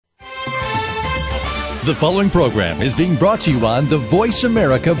The following program is being brought to you on the Voice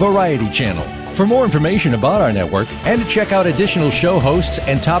America Variety Channel. For more information about our network and to check out additional show hosts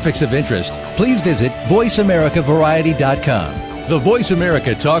and topics of interest, please visit voiceamericavariety.com. The Voice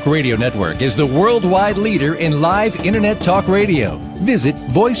America Talk Radio Network is the worldwide leader in live Internet talk radio. Visit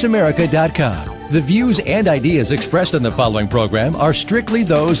voiceamerica.com. The views and ideas expressed on the following program are strictly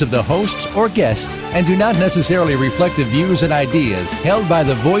those of the hosts or guests and do not necessarily reflect the views and ideas held by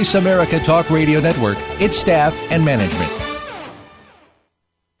the Voice America Talk Radio Network, its staff, and management.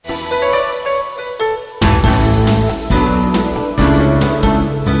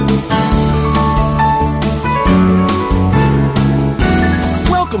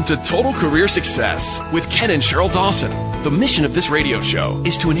 Welcome to Total Career Success with Ken and Cheryl Dawson. The mission of this radio show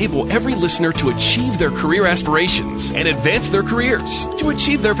is to enable every listener to achieve their career aspirations and advance their careers, to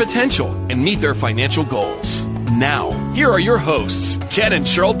achieve their potential and meet their financial goals. Now, here are your hosts, Ken and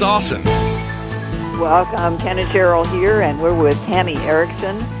Cheryl Dawson. Welcome, Ken and Cheryl here, and we're with Tammy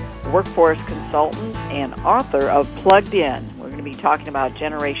Erickson, workforce consultant and author of Plugged In. We're going to be talking about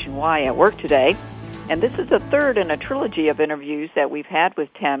Generation Y at work today. And this is the third in a trilogy of interviews that we've had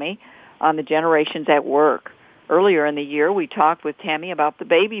with Tammy on the generations at work. Earlier in the year, we talked with Tammy about the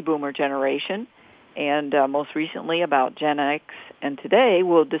baby boomer generation and most recently about Gen X. And today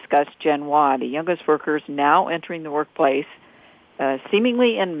we'll discuss Gen Y, the youngest workers now entering the workplace,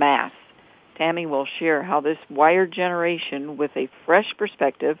 seemingly en masse. Tammy will share how this wired generation with a fresh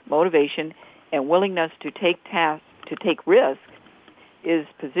perspective, motivation, and willingness to take risks is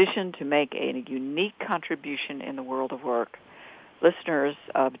positioned to make a unique contribution in the world of work. Listeners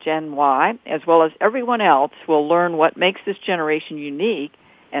of Gen Y, as well as everyone else, will learn what makes this generation unique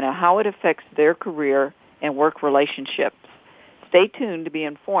and how it affects their career and work relationships. Stay tuned to be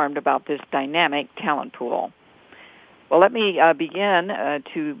informed about this dynamic talent pool. Well, let me begin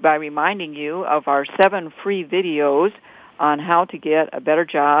by reminding you of our 7 free videos on how to get a better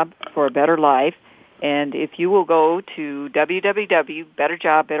job for a better life. And if you will go to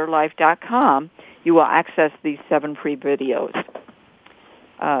www.betterjobbetterlife.com, you will access these 7 free videos.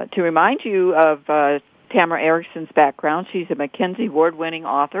 To remind you of Tamara Erickson's background, she's a McKinsey Award-winning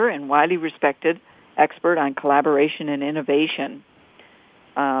author and widely respected expert on collaboration and innovation.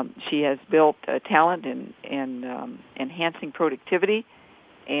 She has built talent in enhancing productivity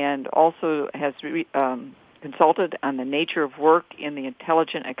and also has consulted on the nature of work in the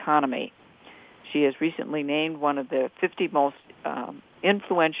intelligent economy. She has recently named one of the 50 most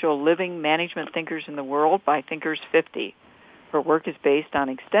influential living management thinkers in the world by Thinkers 50. Her work is based on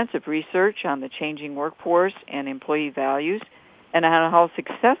extensive research on the changing workforce and employee values and on how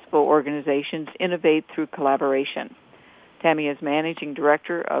successful organizations innovate through collaboration. Tammy is Managing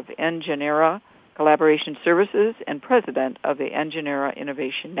Director of Engenera Collaboration Services and President of the Engenera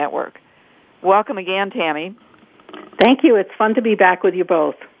Innovation Network. Welcome again, Tammy. Thank you. It's fun to be back with you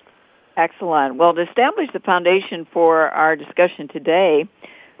both. Excellent. Well, to establish the foundation for our discussion today,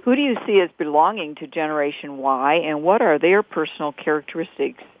 who do you see as belonging to Generation Y, and what are their personal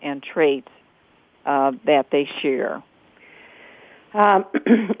characteristics and traits that they share? I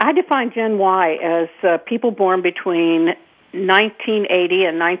define Gen Y as people born between 1980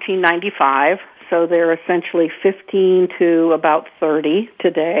 and 1995, so they're essentially 15 to about 30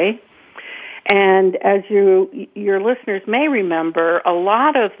 today. And as your listeners may remember, a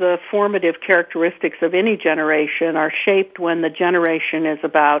lot of the formative characteristics of any generation are shaped when the generation is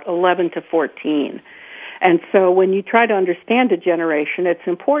about 11 to 14. And so when you try to understand a generation, it's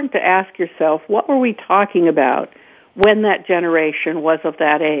important to ask yourself, what were we talking about when that generation was of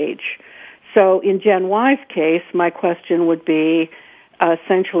that age? So in Gen Y's case, my question would be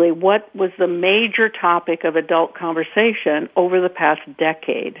essentially, what was the major topic of adult conversation over the past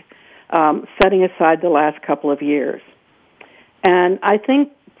decade? Setting aside the last couple of years. And I think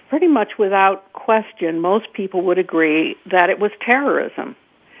pretty much without question, most people would agree that it was terrorism.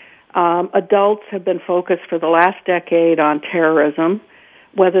 Adults have been focused for the last decade on terrorism,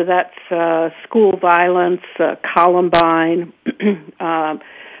 whether that's school violence, Columbine,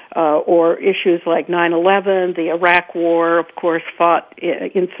 or issues like 9/11, the Iraq War, of course, fought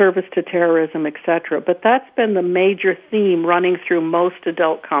in service to terrorism, etc. But that's been the major theme running through most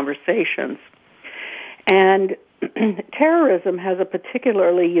adult conversations. And terrorism has a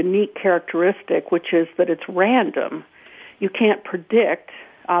particularly unique characteristic, which is that it's random. You can't predict,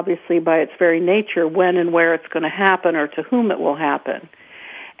 obviously, by its very nature, when and where it's going to happen or to whom it will happen.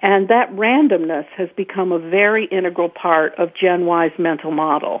 And that randomness has become a very integral part of Gen Y's mental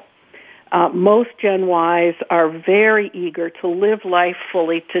model. Most Gen Ys are very eager to live life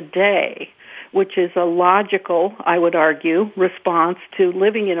fully today which is a logical, I would argue, response to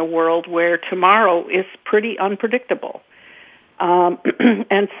living in a world where tomorrow is pretty unpredictable.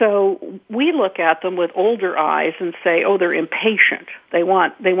 And so we look at them with older eyes and say, oh, they're impatient. They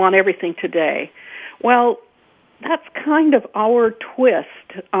want everything today. Well, that's kind of our twist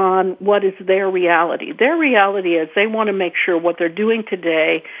on what is their reality. Their reality is they want to make sure what they're doing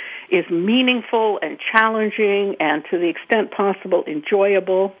today is meaningful and challenging and, to the extent possible,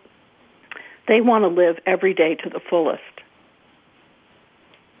 enjoyable. They want to live every day to the fullest.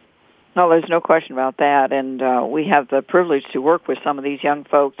 No, there's no question about that, and we have the privilege to work with some of these young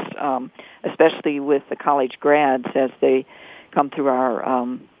folks, especially with the college grads as they come through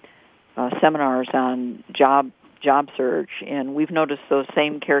our seminars on job search, and we've noticed those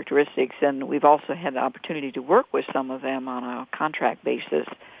same characteristics, and we've also had the opportunity to work with some of them on a contract basis,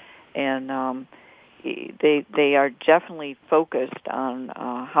 and they are definitely focused on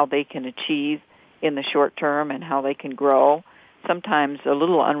how they can achieve in the short term and how they can grow. Sometimes a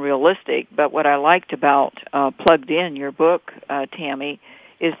little unrealistic, but what I liked about Plugged In, your book, Tammy,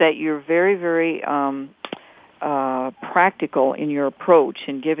 is that you're very, very practical in your approach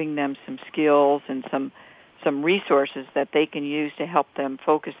in giving them some skills and some resources that they can use to help them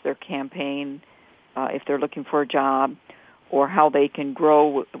focus their campaign if they're looking for a job, or how they can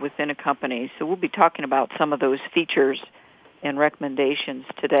grow within a company. So we'll be talking about some of those features and recommendations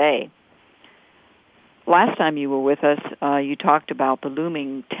today. Last time you were with us, you talked about the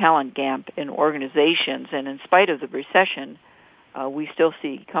looming talent gap in organizations, and in spite of the recession, we still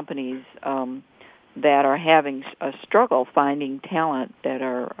see companies that are having a struggle finding talent that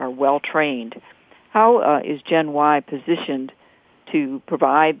are well-trained. How is Gen Y positioned to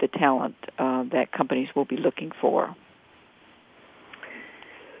provide the talent that companies will be looking for?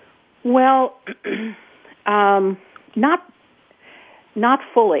 Well, not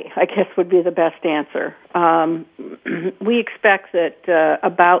fully, I guess, would be the best answer. We expect that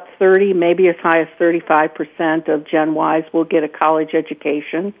about 30, maybe as high as 35% of Gen Ys will get a college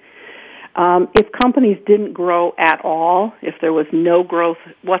education. If companies didn't grow at all, if there was no growth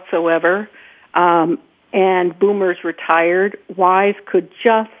whatsoever, and boomers retired, Ys could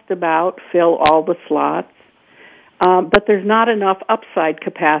just about fill all the slots. But there's not enough upside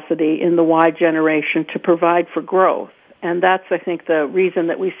capacity in the Y generation to provide for growth. And that's, I think, the reason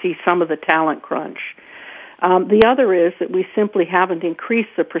that we see some of the talent crunch. The other is that we simply haven't increased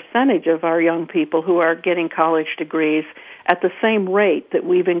the percentage of our young people who are getting college degrees at the same rate that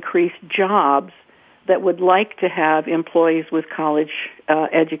we've increased jobs that would like to have employees with college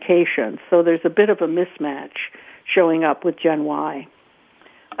education. So there's a bit of a mismatch showing up with Gen Y.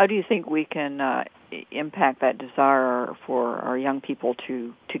 How do you think we can impact that desire for our young people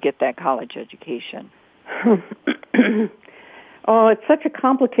to get that college education? Oh, it's such a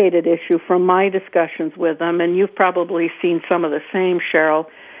complicated issue from my discussions with them, and you've probably seen some of the same, Cheryl,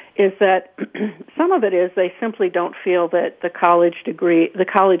 is that some of it is they simply don't feel that the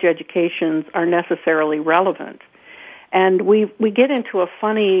college educations are necessarily relevant. And we get into a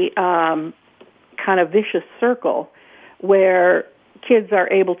funny kind of vicious circle where kids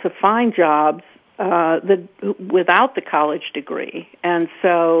are able to find jobs without the college degree. And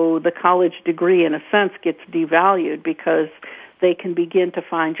so the college degree, in a sense, gets devalued because they can begin to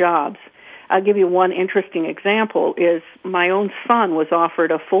find jobs. I'll give you one interesting example is my own son was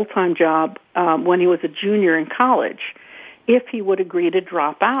offered a full-time job when he was a junior in college if he would agree to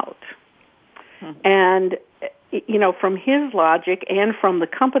drop out. And, you know, from his logic and from the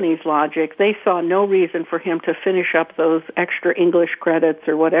company's logic, they saw no reason for him to finish up those extra English credits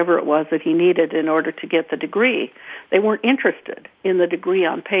or whatever it was that he needed in order to get the degree. They weren't interested in the degree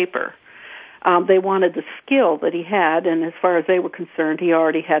on paper. They wanted the skill that he had, and as far as they were concerned, he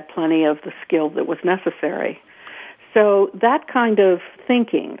already had plenty of the skill that was necessary. So that kind of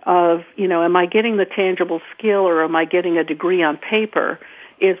thinking of, you know, am I getting the tangible skill or am I getting a degree on paper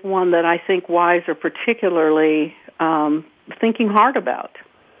is one that I think Ys are particularly thinking hard about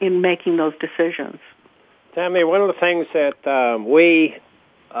in making those decisions. Tammy, one of the things that we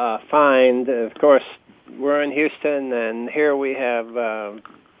find, of course, we're in Houston, and here we have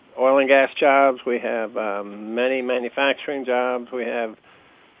oil and gas jobs. We have many manufacturing jobs. We have, of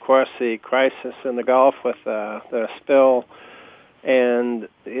course, the crisis in the Gulf with the spill. And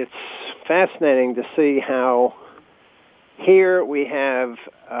it's fascinating to see how here we have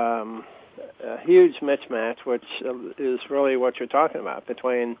a huge mismatch, which is really what you're talking about,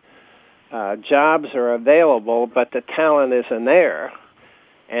 between jobs are available, but the talent isn't there,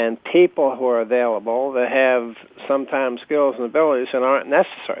 and people who are available that have sometimes skills and abilities that aren't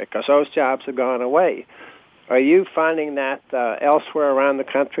necessary because those jobs have gone away. Are you finding that elsewhere around the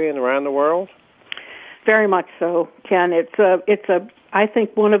country and around the world? Very much so, Ken. I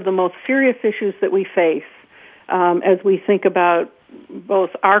think one of the most serious issues that we face as we think about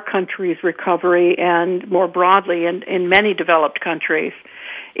both our country's recovery and more broadly in many developed countries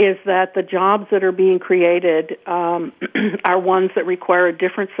is that the jobs that are being created are ones that require a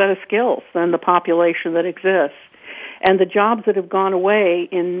different set of skills than the population that exists. And the jobs that have gone away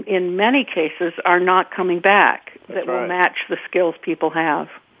in many cases are not coming back that will match the skills people have.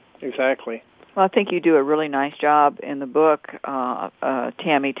 Exactly. Well, I think you do a really nice job in the book,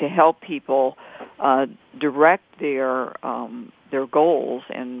 Tammy, to help people direct their goals,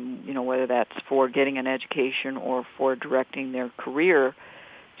 and whether that's for getting an education or for directing their career,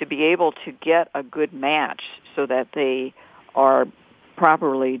 to be able to get a good match so that they are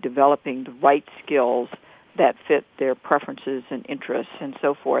properly developing the right skills that fit their preferences and interests and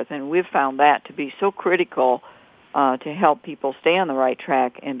so forth. And we've found that to be so critical to help people stay on the right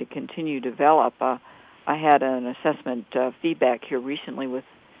track and to continue to develop. I had an assessment feedback here recently with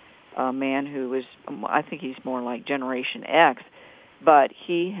a man who was, I think he's more like Generation X, but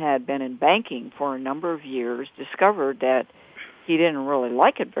he had been in banking for a number of years, discovered that he didn't really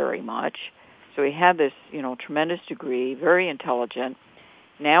like it very much. So he had this, tremendous degree, very intelligent.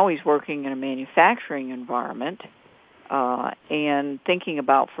 Now he's working in a manufacturing environment and thinking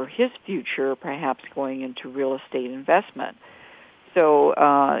about for his future perhaps going into real estate investment. So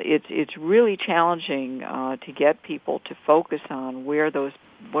it's really challenging to get people to focus on where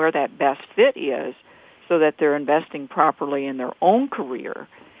that best fit is, so that they're investing properly in their own career,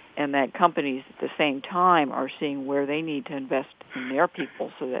 and that companies at the same time are seeing where they need to invest in their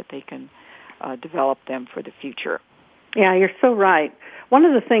people so that they can develop them for the future. Yeah, you're so right. One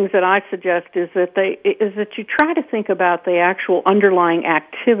of the things that I suggest is that you try to think about the actual underlying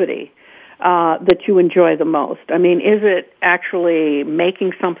activity that you enjoy the most. I mean, is it actually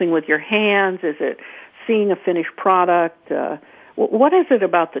making something with your hands? Is it seeing a finished product? What is it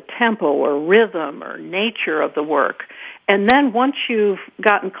about the tempo or rhythm or nature of the work? And then once you've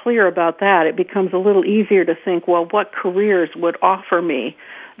gotten clear about that, it becomes a little easier to think, well, what careers would offer me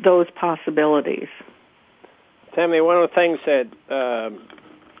those possibilities? Tammy, one of the things that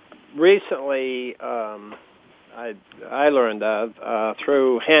recently I learned of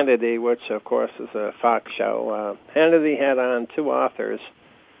through Hannity, which of course is a Fox show. Hannity had on two authors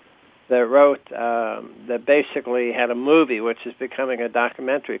that wrote, that basically had a movie which is becoming a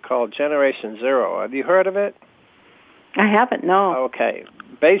documentary called Generation Zero. Have you heard of it? I haven't, no. Okay.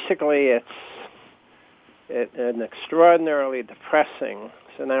 Basically, it's an extraordinarily depressing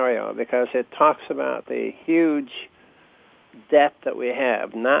scenario because it talks about the huge debt that we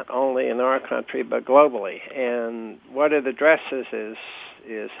have, not only in our country but globally. And what it addresses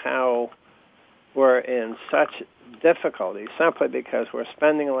is how we're in such difficulty simply because we're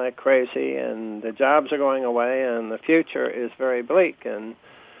spending like crazy and the jobs are going away and the future is very bleak. And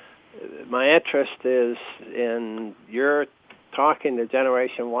my interest is in your talking to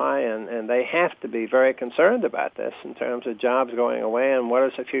Generation Y, and they have to be very concerned about this in terms of jobs going away and what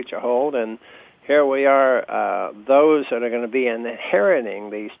does the future hold. And here we are, those that are going to be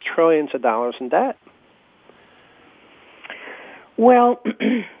inheriting these trillions of dollars in debt. Well,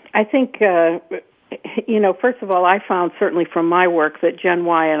 I think, first of all, I found certainly from my work that Gen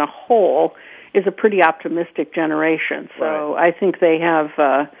Y in a whole is a pretty optimistic generation. So right. I think they have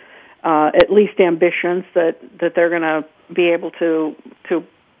at least ambitions that they're going to be able to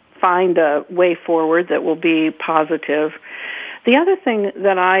find a way forward that will be positive. The other thing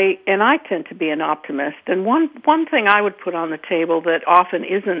that I tend to be an optimist, and one thing I would put on the table that often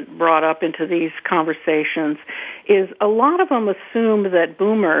isn't brought up into these conversations is a lot of them assume that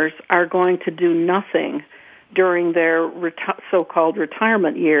boomers are going to do nothing during their so-called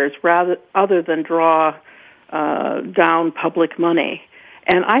retirement years other than draw down public money.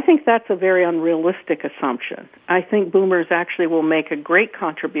 And I think that's a very unrealistic assumption. I think boomers actually will make a great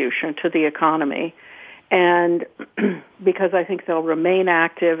contribution to the economy, and because I think they'll remain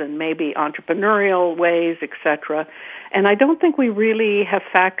active in maybe entrepreneurial ways, etc. And I don't think we really have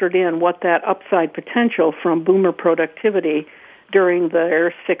factored in what that upside potential from boomer productivity during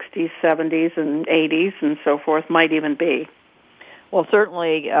their 60s, 70s, and 80s and so forth might even be. Well,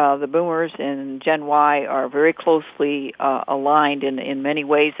 certainly the boomers and Gen Y are very closely aligned in many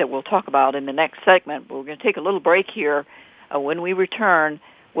ways that we'll talk about in the next segment. But we're going to take a little break here. When we return,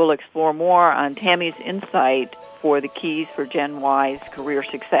 we'll explore more on Tammy's insight for the keys for Gen Y's career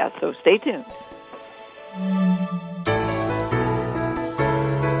success. So stay tuned.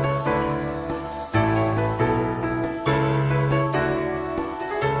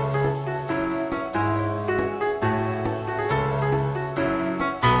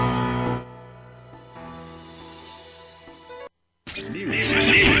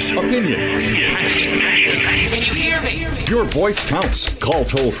 opinion. Can you hear me? Your voice counts. Call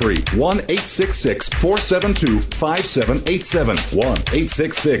toll-free 1-866-472-5787.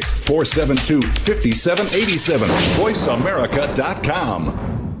 1-866-472-5787. VoiceAmerica.com.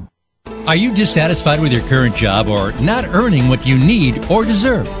 Are you dissatisfied with your current job or not earning what you need or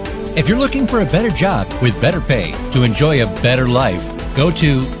deserve? If you're looking for a better job with better pay to enjoy a better life, go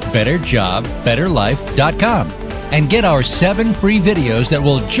to betterjobbetterlife.com and get our 7 free videos that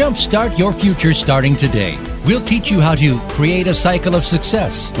will jumpstart your future starting today. We'll teach you how to create a cycle of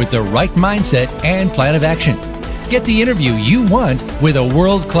success with the right mindset and plan of action. Get the interview you want with a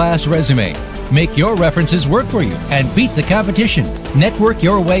world-class resume. Make your references work for you and beat the competition. Network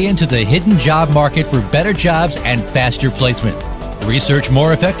your way into the hidden job market for better jobs and faster placement. Research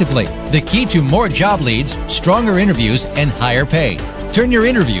more effectively. The key to more job leads, stronger interviews, and higher pay. Turn your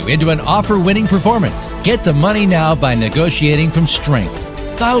interview into an offer-winning performance. Get the money now by negotiating from strength.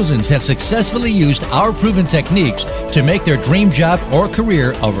 Thousands have successfully used our proven techniques to make their dream job or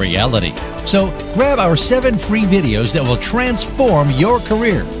career a reality. So grab our 7 free videos that will transform your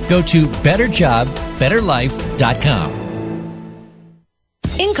career. Go to betterjobbetterlife.com.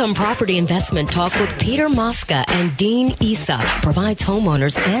 Income Property Investment Talk with Peter Mosca and Dean Issa provides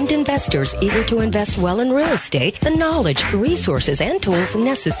homeowners and investors eager to invest well in real estate the knowledge, resources, and tools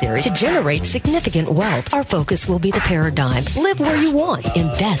necessary to generate significant wealth. Our focus will be the paradigm. Live where you want.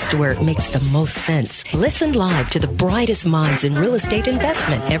 Invest where it makes the most sense. Listen live to the brightest minds in real estate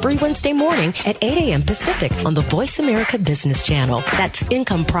investment every Wednesday morning at 8 a.m. Pacific on the Voice America Business Channel. That's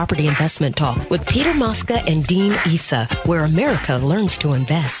Income Property Investment Talk with Peter Mosca and Dean Issa, where America learns to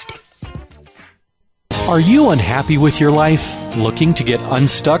invest. Are you unhappy with your life? Looking to get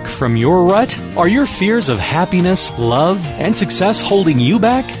unstuck from your rut? Are your fears of happiness, love, and success holding you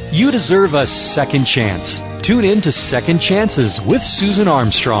back? You deserve a second chance. Tune in to Second Chances with Susan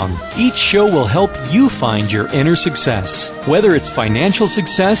Armstrong. Each show will help you find your inner success. Whether it's financial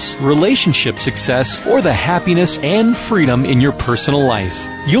success, relationship success, or the happiness and freedom in your personal life.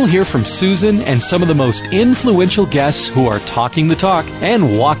 You'll hear from Susan and some of the most influential guests who are talking the talk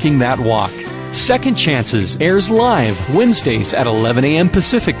and walking that walk. Second Chances airs live Wednesdays at 11 a.m.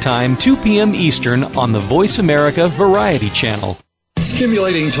 Pacific Time, 2 p.m. Eastern on the Voice America Variety Channel.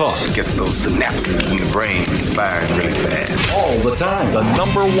 Stimulating talk. It gets those synapses in the brain firing really fast. All the time. The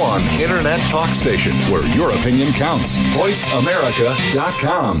 #1 Internet talk station where your opinion counts.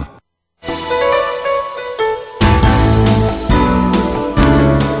 VoiceAmerica.com.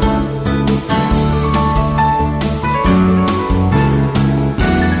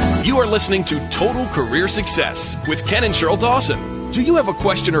 You are listening to Total Career Success with Ken and Cheryl Dawson. Do you have a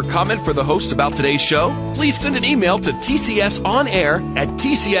question or comment for the host about today's show? Please send an email to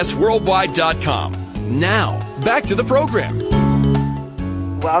tcsonair@tcsworldwide.com. Now, back to the program.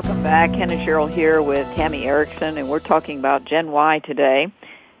 Welcome back. Ken and Cheryl here with Tammy Erickson, and we're talking about Gen Y today.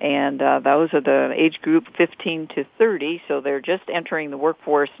 And those are the age group 15 to 30, so they're just entering the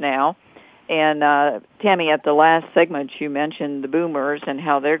workforce now. And Tammy, at the last segment, you mentioned the boomers and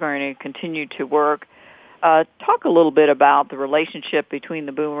how they're going to continue to work. Talk a little bit about the relationship between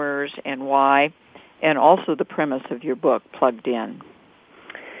the boomers and Y, and also the premise of your book, Plugged In.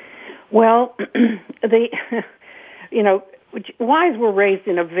 Well, Ys were raised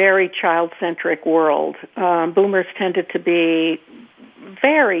in a very child-centric world. Boomers tended to be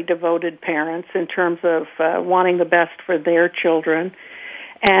very devoted parents in terms of wanting the best for their children.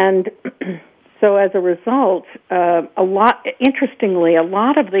 And so as a result, interestingly, a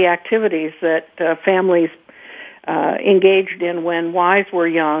lot of the activities that families engaged in when Ys were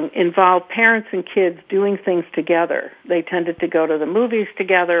young involved parents and kids doing things together. They tended to go to the movies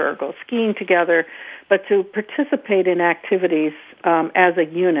together or go skiing together, but to participate in activities as a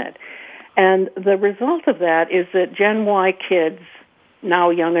unit. And the result of that is that Gen Y kids, now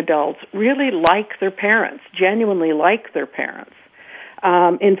young adults, really like their parents, genuinely like their parents.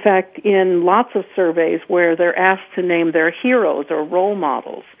 In fact, in lots of surveys where they're asked to name their heroes or role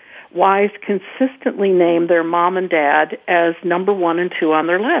models, Ys consistently name their mom and dad as number 1 and 2 on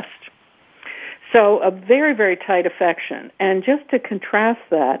their list. So a very, very tight affection. And just to contrast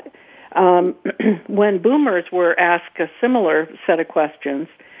that, when boomers were asked a similar set of questions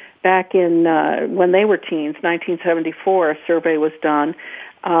back in when they were teens, 1974, a survey was done.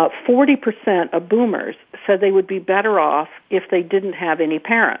 40% of boomers said they would be better off if they didn't have any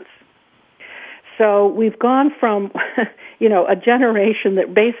parents. So we've gone from, a generation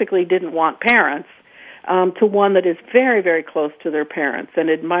that basically didn't want parents to one that is very, very close to their parents and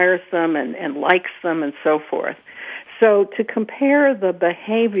admires them and likes them and so forth. So to compare the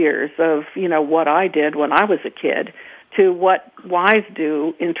behaviors of, what I did when I was a kid to what Y's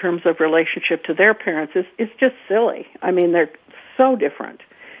do in terms of relationship to their parents is just silly. I mean, they're so different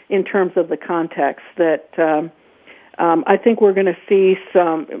in terms of the context that I think we're going to see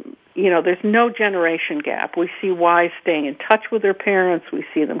some, there's no generation gap. We see Y's staying in touch with their parents. We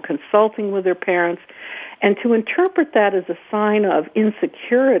see them consulting with their parents. And to interpret that as a sign of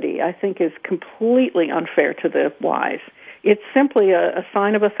insecurity, I think is completely unfair to the Y's. It's simply a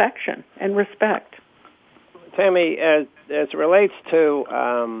sign of affection and respect. Tammy, as it relates to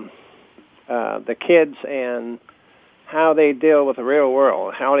the kids and how they deal with the real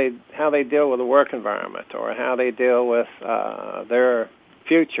world, how they deal with the work environment, or how they deal with their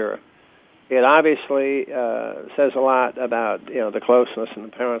future, it obviously says a lot about the closeness and the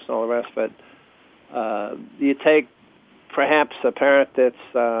parents and all the rest. But you take perhaps a parent that's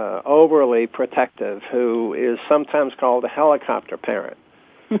overly protective, who is sometimes called a helicopter parent,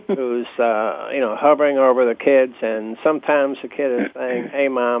 who's hovering over the kids, and sometimes the kid is saying, "Hey,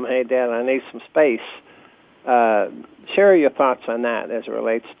 Mom, hey, Dad, I need some space." Share your thoughts on that as it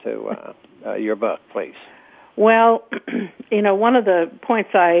relates to your book, please. Well, one of the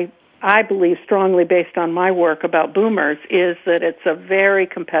points I believe strongly based on my work about boomers is that it's a very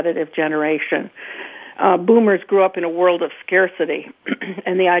competitive generation. Boomers grew up in a world of scarcity,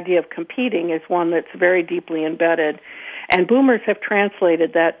 and the idea of competing is one that's very deeply embedded. And boomers have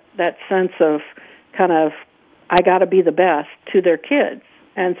translated that sense of kind of, I got to be the best, to their kids.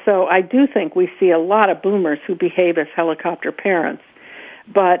 And so I do think we see a lot of boomers who behave as helicopter parents.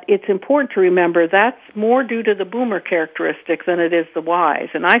 But it's important to remember that's more due to the boomer characteristic than it is the Y's.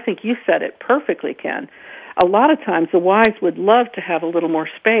 And I think you said it perfectly, Ken. A lot of times the Y's would love to have a little more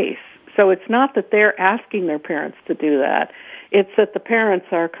space. So it's not that they're asking their parents to do that. It's that the parents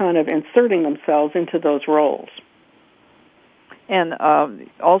are kind of inserting themselves into those roles. And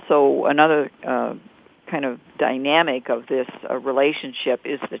also another kind of dynamic of this relationship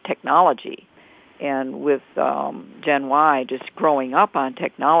is the technology. And with Gen Y just growing up on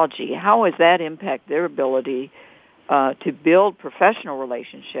technology, how does that impact their ability to build professional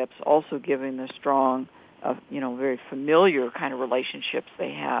relationships, also giving the strong, very familiar kind of relationships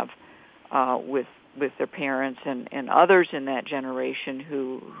they have with their parents and others in that generation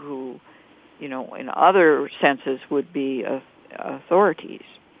who in other senses would be authorities?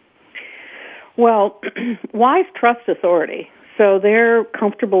 Well, Y's trust authority. So they're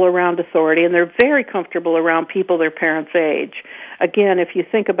comfortable around authority, and they're very comfortable around people their parents' age. Again, if you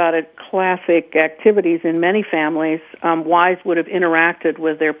think about it, classic activities in many families, Y's would have interacted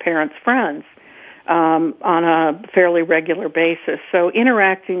with their parents' friends on a fairly regular basis. So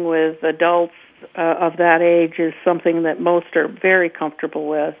interacting with adults of that age is something that most are very comfortable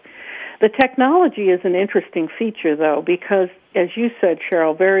with. The technology is an interesting feature, though, because, as you said,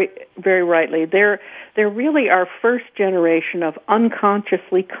 Cheryl, very, very rightly, they're really our first generation of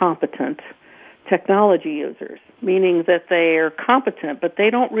unconsciously competent technology users, meaning that they are competent, but they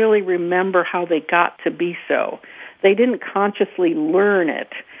don't really remember how they got to be so. They didn't consciously learn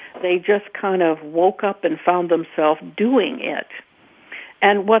it. They just kind of woke up and found themselves doing it.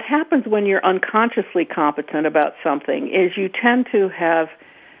 And what happens when you're unconsciously competent about something is you tend to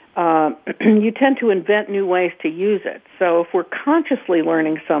invent new ways to use it. So if we're consciously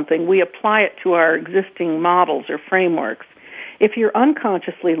learning something, we apply it to our existing models or frameworks. If you're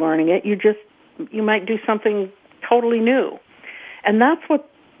unconsciously learning it, you might do something totally new. And that's what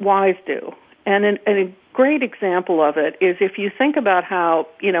Y's do. And a great example of it is if you think about how,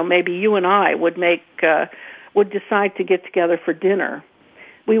 maybe you and I would decide to get together for dinner.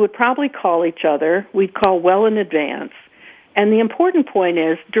 We would probably call each other. We'd call well in advance. And the important point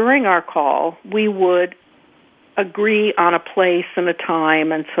is, during our call, we would agree on a place and a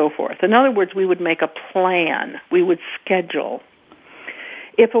time and so forth. In other words, we would make a plan. We would schedule.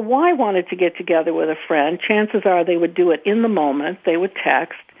 If a Y wanted to get together with a friend, chances are they would do it in the moment. They would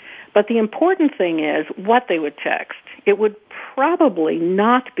text. But the important thing is what they would text. It would probably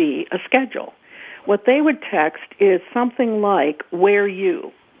not be a schedule. What they would text is something like, where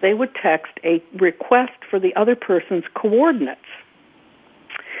you? They would text a request for the other person's coordinates.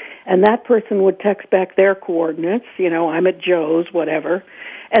 And that person would text back their coordinates, I'm at Joe's, whatever.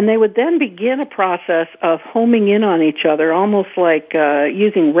 And they would then begin a process of homing in on each other, almost like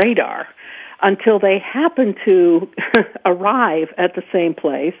using radar, until they happen to arrive at the same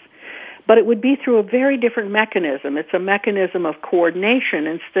place. But it would be through a very different mechanism. It's a mechanism of coordination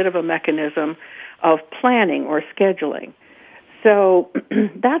instead of a mechanism of planning or scheduling. So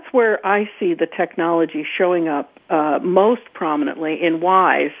that's where I see the technology showing up most prominently in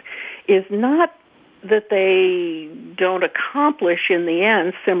Y's, is not that they don't accomplish in the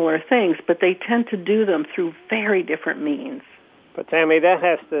end similar things, but they tend to do them through very different means. But, Tammy, that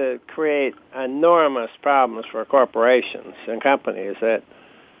has to create enormous problems for corporations and companies that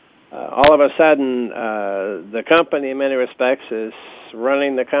all of a sudden the company, in many respects, is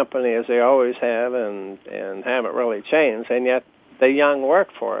running the company as they always have and haven't really changed, and yet the young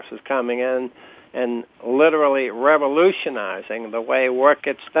workforce is coming in and literally revolutionizing the way work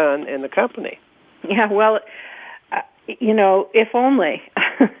gets done in the company. Yeah, well, if only.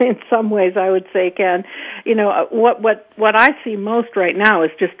 In some ways, I would say, Ken, what I see most right now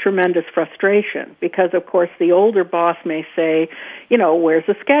is just tremendous frustration because, of course, the older boss may say, where's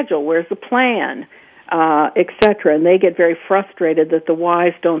the schedule, where's the plan, et cetera, and they get very frustrated that the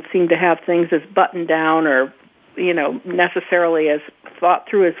Ys don't seem to have things as buttoned down or, necessarily as thought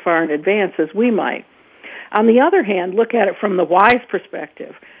through as far in advance as we might. On the other hand, look at it from the Ys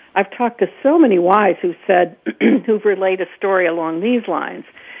perspective. I've talked to so many Ys who've relayed a story along these lines.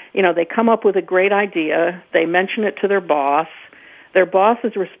 They come up with a great idea, they mention it to their boss. Their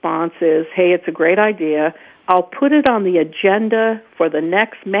boss's response is, hey, it's a great idea. I'll put it on the agenda for the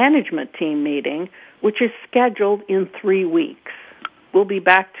next management team meeting, which is scheduled in 3 weeks. We'll be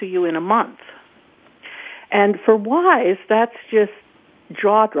back to you in a month. And for Ys, that's just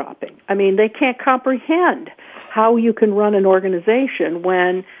jaw-dropping. I mean, they can't comprehend how you can run an organization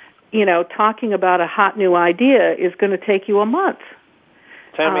when, talking about a hot new idea is going to take you a month.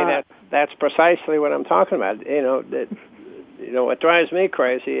 Tammy, that's precisely what I'm talking about. What drives me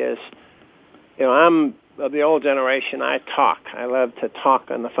crazy is, I'm of the old generation. I talk. I love to talk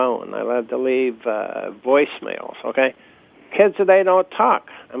on the phone. I love to leave voicemails, okay? Kids today don't talk.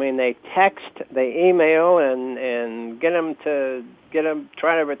 I mean, they text, they email, and get them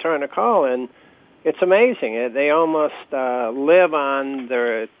try to return a call, and it's amazing. They almost live on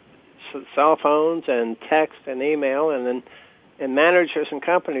their cell phones and text and email, and managers and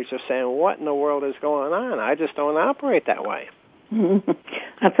companies are saying, what in the world is going on? I just don't operate that way.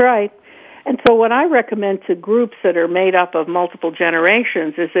 That's right. And so what I recommend to groups that are made up of multiple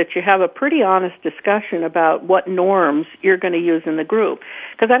generations is that you have a pretty honest discussion about what norms you're going to use in the group.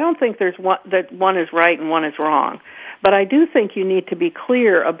 Because I don't think that one is right and one is wrong. But I do think you need to be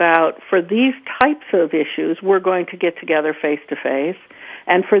clear about, for these types of issues, we're going to get together face-to-face.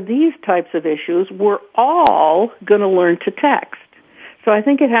 And for these types of issues, we're all going to learn to text. So I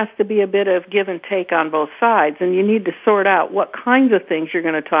think it has to be a bit of give and take on both sides, and you need to sort out what kinds of things you're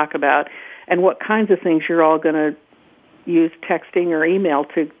going to talk about and what kinds of things you're all going to use texting or email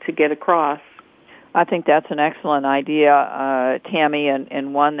to get across. I think that's an excellent idea, Tammy,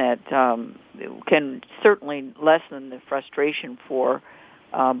 and one that can certainly lessen the frustration for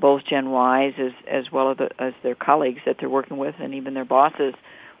both Gen Ys as well as their colleagues that they're working with and even their bosses.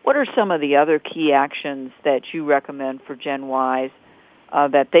 What are some of the other key actions that you recommend for Gen Ys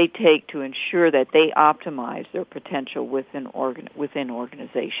that they take to ensure that they optimize their potential within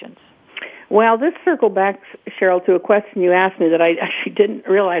organizations? Well, this circled back, Cheryl, to a question you asked me that I actually didn't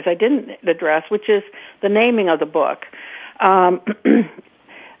realize I didn't address, which is the naming of the book. I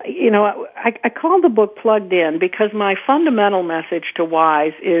called the book Plugged In because my fundamental message to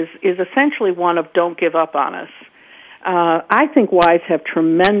Ys is essentially one of don't give up on us. I think Ys have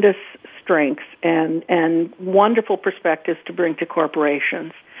tremendous strengths and wonderful perspectives to bring to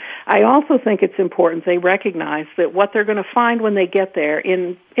corporations. I also think it's important they recognize that what they're going to find when they get there,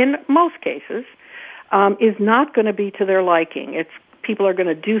 in most cases, is not going to be to their liking. People are going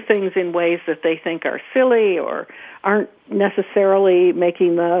to do things in ways that they think are silly or aren't necessarily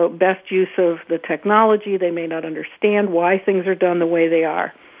making the best use of the technology. They may not understand why things are done the way they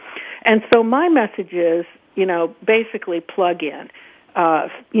are. And so my message is, basically plug in.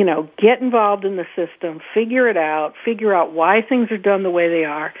 Get involved in the system, figure it out, figure out why things are done the way they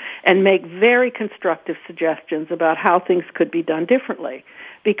are, and make very constructive suggestions about how things could be done differently.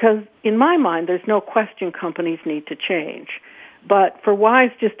 Because in my mind, there's no question companies need to change. But for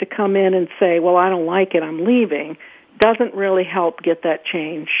Ys just to come in and say, well, I don't like it, I'm leaving, doesn't really help get that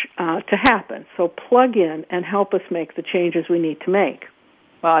change to happen. So plug in and help us make the changes we need to make.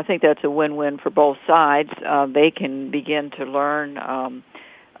 Well, I think that's a win-win for both sides. They can begin to learn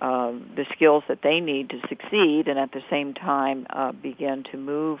the skills that they need to succeed, and at the same time begin to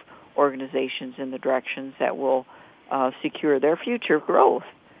move organizations in the directions that will secure their future growth.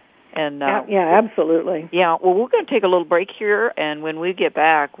 And yeah, absolutely. Yeah, well, we're going to take a little break here, and when we get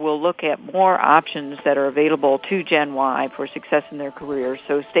back, we'll look at more options that are available to Gen Y for success in their careers.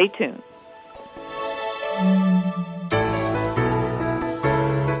 So stay tuned.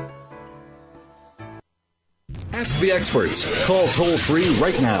 Ask the experts. Call toll-free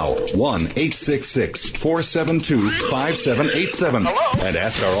right now, 1-866-472-5787. And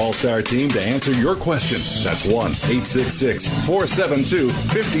ask our all-star team to answer your question. That's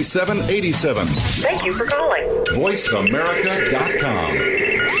 1-866-472-5787. Thank you for calling.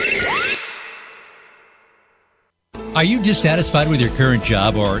 VoiceAmerica.com. Are you dissatisfied with your current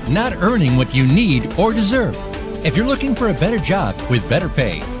job or not earning what you need or deserve? If you're looking for a better job with better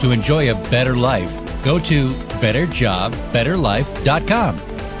pay to enjoy a better life, go to betterjobbetterlife.com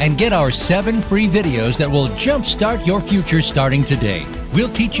and get our 7 free videos that will jumpstart your future starting today. We'll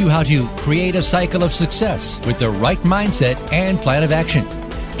teach you how to create a cycle of success with the right mindset and plan of action.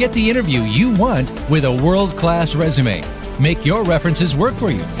 Get the interview you want with a world-class resume. Make your references work for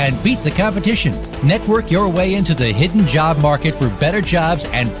you and beat the competition. Network your way into the hidden job market for better jobs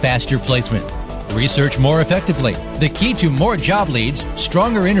and faster placement. Research more effectively. The key to more job leads,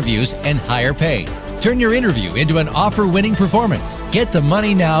 stronger interviews, and higher pay. Turn your interview into an offer-winning performance. Get the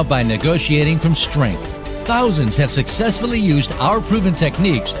money now by negotiating from strength. Thousands have successfully used our proven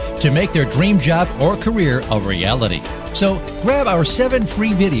techniques to make their dream job or career a reality. So grab our 7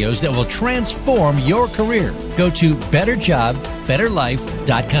 free videos that will transform your career. Go to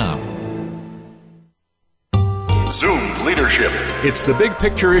betterjobbetterlife.com. Zoom Leadership. It's the big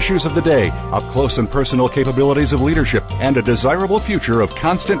picture issues of the day, up close and personal capabilities of leadership, and a desirable future of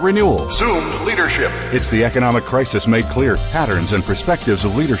constant renewal. Zoom Leadership. It's the economic crisis made clear, patterns and perspectives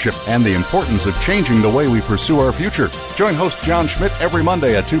of leadership, and the importance of changing the way we pursue our future. Join host John Schmidt every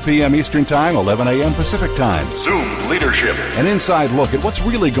Monday at 2 p.m. Eastern Time, 11 a.m. Pacific Time. Zoom Leadership. An inside look at what's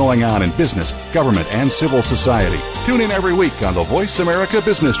really going on in business, government, and civil society. Tune in every week on the Voice America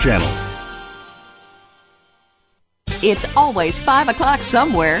Business Channel. It's always 5 o'clock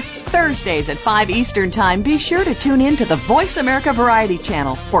somewhere. Thursdays at 5 Eastern Time, be sure to tune in to the Voice America Variety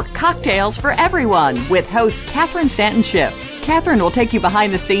Channel for Cocktails for Everyone with host Catherine Stanton-Shipp. Catherine will take you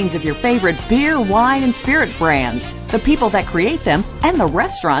behind the scenes of your favorite beer, wine, and spirit brands, the people that create them, and the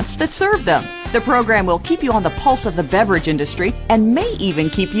restaurants that serve them. The program will keep you on the pulse of the beverage industry and may even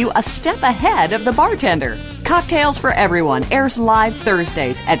keep you a step ahead of the bartender. Cocktails for Everyone airs live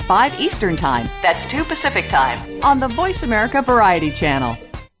Thursdays at 5 Eastern Time. That's 2 Pacific Time on the Voice America Variety Channel.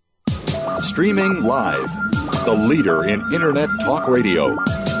 Streaming live. The leader in Internet talk radio.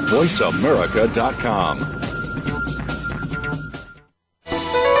 VoiceAmerica.com.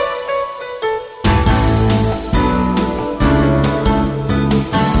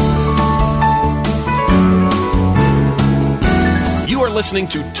 You are listening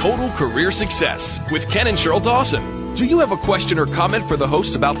to Total Career Success with Ken and Cheryl Dawson. Do you have a question or comment for the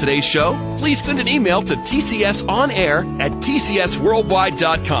hosts about today's show? Please send an email to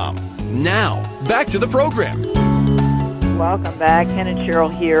tcsonair@tcsworldwide.com. Now, back to the program. Welcome back. Ken and Cheryl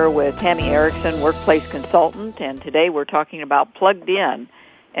here with Tammy Erickson, workplace consultant, and today we're talking about plugged in.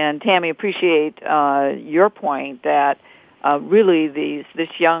 And Tammy, appreciate your point that really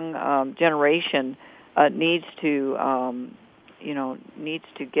this young generation needs to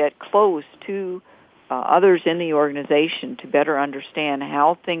get close to others in the organization to better understand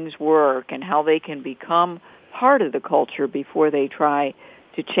how things work and how they can become part of the culture before they try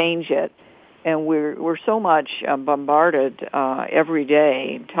to change it. And we're so much bombarded every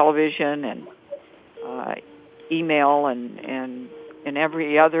day, television and email and in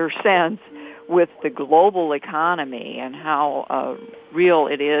every other sense, with the global economy and how real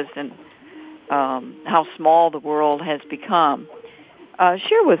it is and how small the world has become.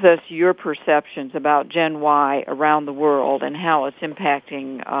 Share with us your perceptions about Gen Y around the world and how it's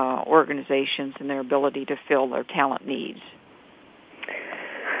impacting organizations and their ability to fill their talent needs.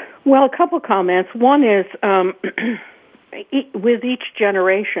 Well, a couple comments. One is with each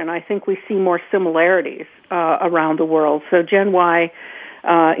generation, I think we see more similarities around the world. So Gen Y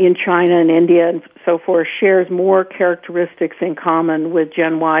in China and India and so forth shares more characteristics in common with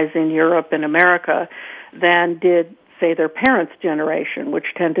Gen Ys in Europe and America than did, say, their parents' generation,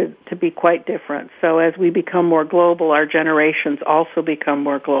 which tended to be quite different. So as we become more global, our generations also become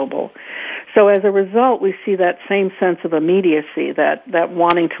more global. So as a result, we see that same sense of immediacy, that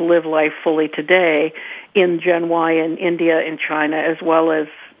wanting to live life fully today in Gen Y in India and China as well as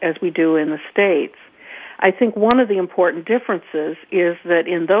we do in the States. I think one of the important differences is that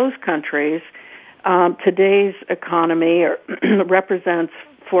in those countries, today's economy represents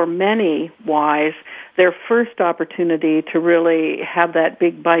for many Ys their first opportunity to really have that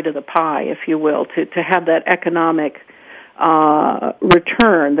big bite of the pie, if you will, to have that economic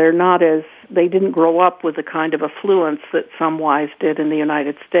return. They didn't grow up with the kind of affluence that some Ys did in the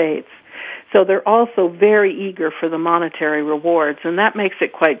United States. So they're also very eager for the monetary rewards, and that makes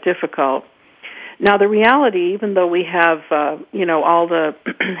it quite difficult. Now, the reality, even though we have, all the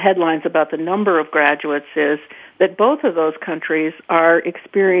headlines about the number of graduates, is that both of those countries are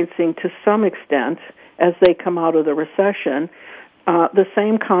experiencing, to some extent, as they come out of the recession, the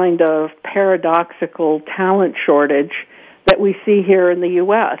same kind of paradoxical talent shortage that we see here in the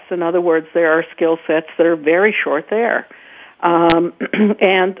U.S. In other words, there are skill sets that are very short there.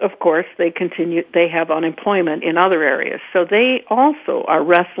 And, of course, they have unemployment in other areas. So they also are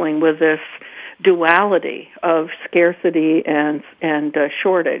wrestling with this duality of scarcity and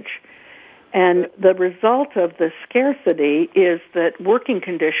shortage. And the result of the scarcity is that working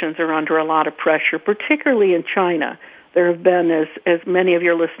conditions are under a lot of pressure, particularly in China. There have been, as many of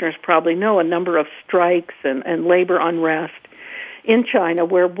your listeners probably know, a number of strikes and labor unrest in China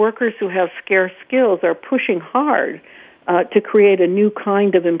where workers who have scarce skills are pushing hard to create a new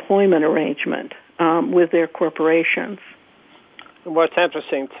kind of employment arrangement with their corporations. What's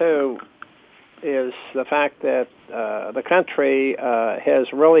interesting, too, is the fact that the country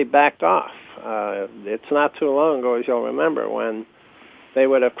has really backed off. It's not too long ago, as you'll remember, when they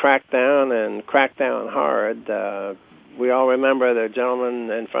would have cracked down hard. We all remember the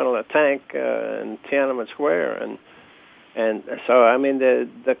gentleman in front of the tank in Tiananmen Square, and so I mean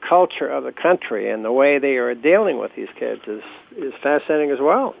the culture of the country and the way they are dealing with these kids is fascinating as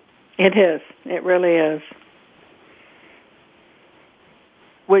well. It is. It really is.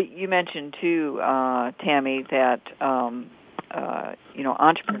 Well, you mentioned too, Tammy, that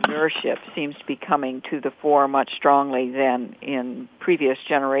entrepreneurship seems to be coming to the fore much strongly than in previous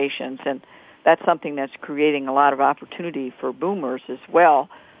generations, and that's something that's creating a lot of opportunity for boomers as well.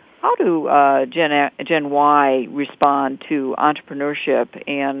 How do Gen Y respond to entrepreneurship,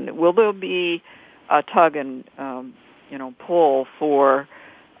 and will there be a tug and pull for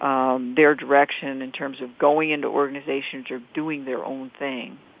their direction in terms of going into organizations or doing their own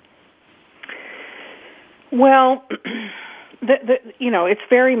thing? Well, it's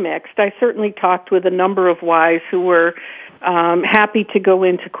very mixed. I certainly talked with a number of Ys who were happy to go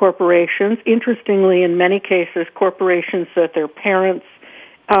into corporations. Interestingly, in many cases, corporations that their parents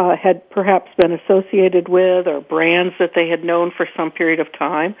had perhaps been associated with, or brands that they had known for some period of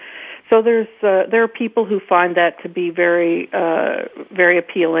time. So there are people who find that to be very, very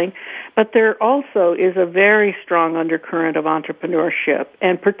appealing, but there also is a very strong undercurrent of entrepreneurship,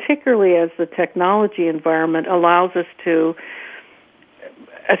 and particularly as the technology environment allows us to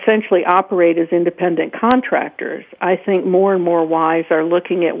essentially operate as independent contractors. I think more and more Ys are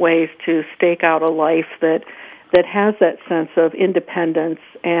looking at ways to stake out a life that has that sense of independence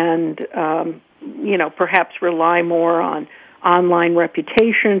and, perhaps rely more on online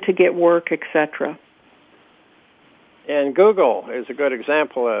reputation to get work, etc. And Google is a good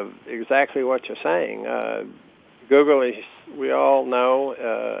example of exactly what you're saying. Google, as we all know,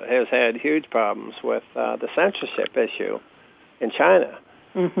 has had huge problems with the censorship issue in China.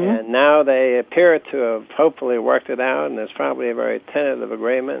 Mm-hmm. And now they appear to have hopefully worked it out, and there's probably a very tentative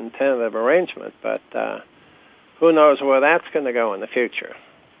agreement and tentative arrangement, but who knows where that's going to go in the future.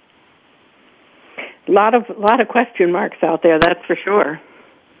 A lot of question marks out there, that's for sure.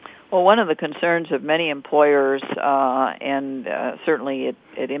 Well, one of the concerns of many employers, and certainly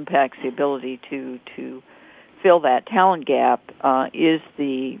it impacts the ability to fill that talent gap, is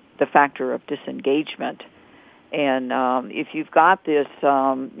the factor of disengagement. And if you've got this,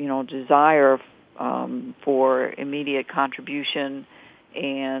 desire for immediate contribution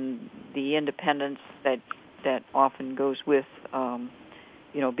and the independence that often goes with,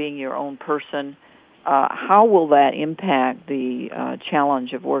 being your own person, how will that impact the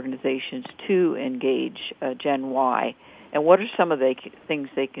challenge of organizations to engage Gen Y? And what are some of the things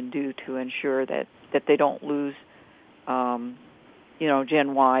they can do to ensure that they don't lose, Gen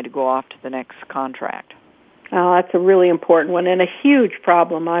Y to go off to the next contract? That's a really important one and a huge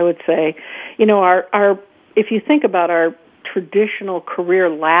problem, I would say. Our if you think about our traditional career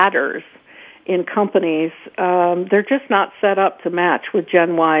ladders in companies, they're just not set up to match with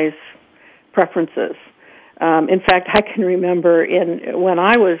Gen Y's preferences. In fact, I can remember when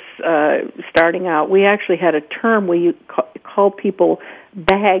I was starting out, we actually had a term we called people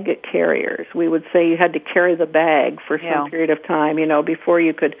bag carriers. We would say you had to carry the bag for some period of time, before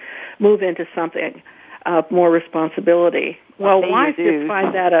you could move into something more responsibility. Well, why just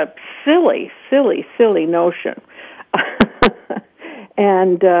find that a silly notion?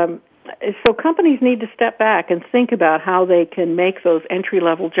 And so companies need to step back and think about how they can make those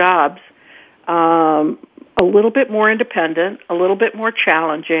entry-level jobs a little bit more independent, a little bit more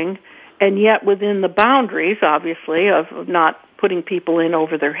challenging, and yet within the boundaries, obviously, of not putting people in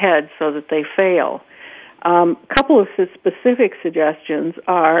over their heads so that they fail. A couple of specific suggestions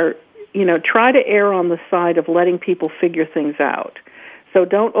are try to err on the side of letting people figure things out. So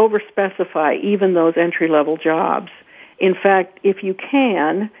don't over-specify even those entry-level jobs. In fact, if you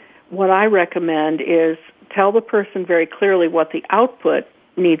can, what I recommend is tell the person very clearly what the output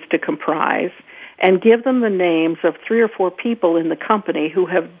needs to comprise and give them the names of 3 or 4 people in the company who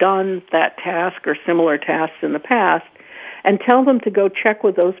have done that task or similar tasks in the past, and tell them to go check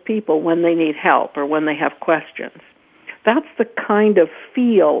with those people when they need help or when they have questions. That's the kind of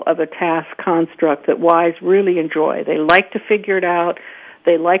feel of a task construct that Wise really enjoy. They like to figure it out.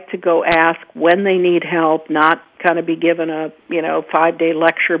 They like to go ask when they need help, not kind of be given a 5-day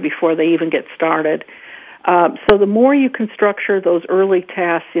lecture before they even get started. So the more you can structure those early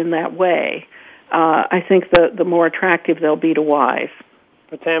tasks in that way, I think the more attractive they'll be to Wise.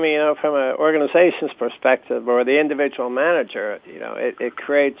 But Tammy, from an organization's perspective or the individual manager, it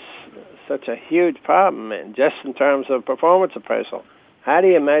creates such a huge problem, and just in terms of performance appraisal. How do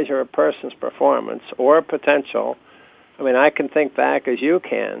you measure a person's performance or potential? I mean, I can think back, as you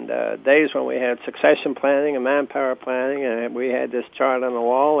can, days when we had succession planning and manpower planning, and we had this chart on the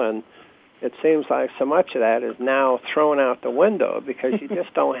wall, and it seems like so much of that is now thrown out the window because you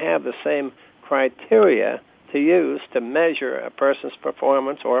just don't have the same criteria to use to measure a person's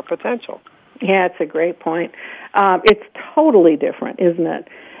performance or potential. Yeah, it's a great point. It's totally different, isn't it?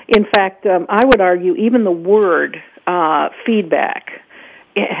 In fact, I would argue even the word feedback,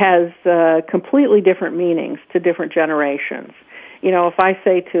 it has completely different meanings to different generations. If I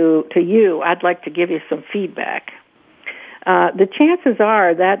say to you, I'd like to give you some feedback, the chances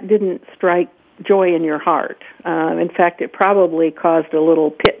are that didn't strike joy in your heart. In fact, it probably caused a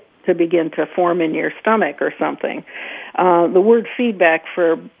little pit to begin to form in your stomach or something. The word feedback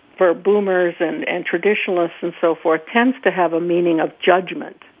for boomers and traditionalists and so forth tends to have a meaning of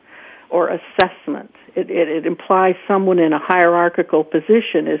judgment or assessment. It implies someone in a hierarchical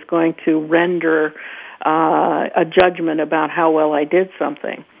position is going to render a judgment about how well I did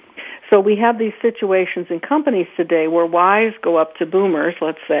something. So we have these situations in companies today where Ys go up to boomers,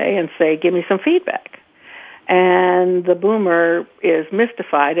 let's say, and say, give me some feedback. And the boomer is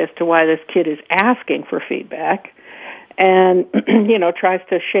mystified as to why this kid is asking for feedback and, tries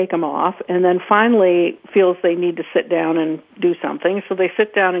to shake them off, and then finally feels they need to sit down and do something. So they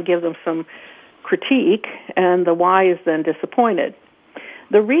sit down and give them some critique, and the Y is then disappointed.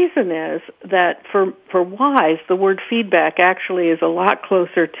 The reason is that for Ys, the word feedback actually is a lot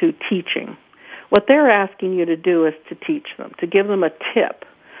closer to teaching. What they're asking you to do is to teach them, to give them a tip,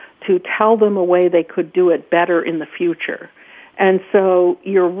 to tell them a way they could do it better in the future. And so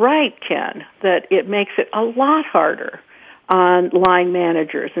you're right, Ken, that it makes it a lot harder on line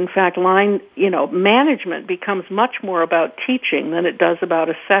managers. In fact, management becomes much more about teaching than it does about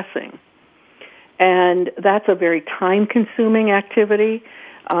assessing. And that's a very time-consuming activity.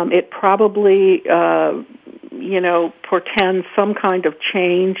 It probably, portends some kind of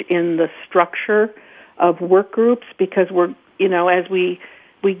change in the structure of work groups because as we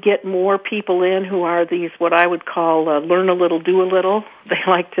get more people in who are these, what I would call learn a little, do a little. They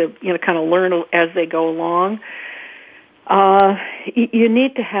like to, kind of learn as they go along. You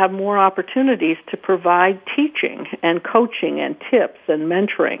need to have more opportunities to provide teaching and coaching and tips and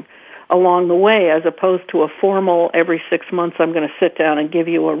mentoring along the way, as opposed to a formal every 6 months I'm going to sit down and give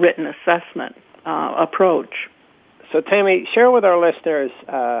you a written assessment approach. So, Tammy, share with our listeners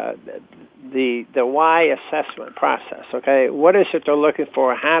the why assessment process, okay? What is it they're looking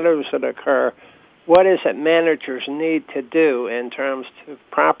for? How does it occur? What is it managers need to do in terms to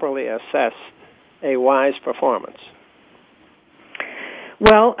properly assess a Y's performance?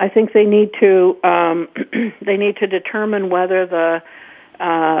 Well, I think they need to determine whether the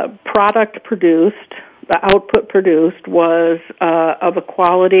product produced, the output produced, was of a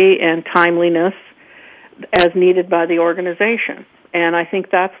quality and timeliness as needed by the organization. And I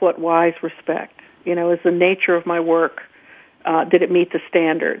think that's what Y's respect. Is the nature of my work, did it meet the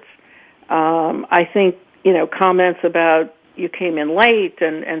standards? I think, comments about you came in late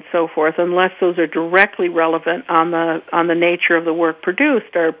and so forth, unless those are directly relevant on the nature of the work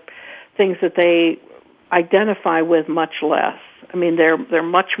produced, are things that they identify with much less. I mean, they're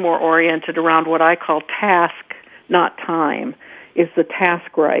much more oriented around what I call task, not time. Is the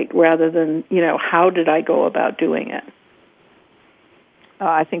task right, rather than, how did I go about doing it?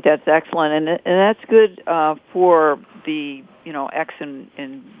 I think that's excellent, and that's good for the X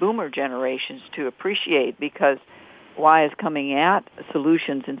and Boomer generations to appreciate, because Y is coming at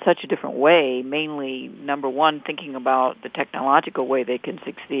solutions in such a different way. Mainly, number one, thinking about the technological way they can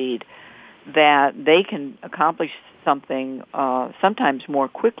succeed, that they can accomplish something sometimes more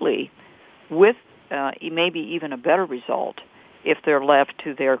quickly with maybe even a better result if they're left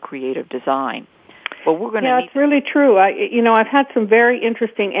to their creative design. But we're going to it's really true. I've had some very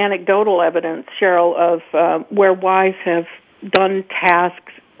interesting anecdotal evidence, Cheryl, of where Ys have done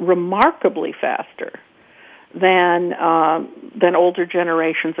tasks remarkably faster than older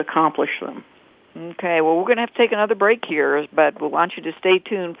generations accomplish them. Okay, well, we're going to have to take another break here, but we want you to stay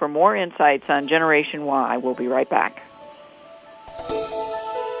tuned for more insights on Generation Y. We'll be right back.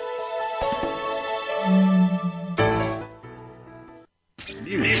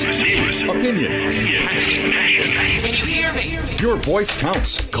 News, opinion. Can you hear me? Your voice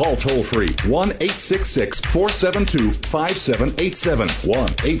counts. Call toll-free 1-866-472-5787.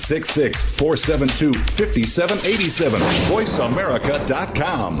 1-866-472-5787.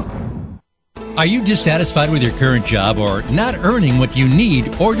 VoiceAmerica.com. Are you dissatisfied with your current job or not earning what you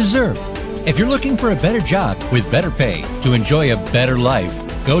need or deserve? If you're looking for a better job with better pay to enjoy a better life,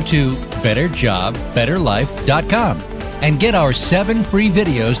 go to betterjobbetterlife.com and get our 7 free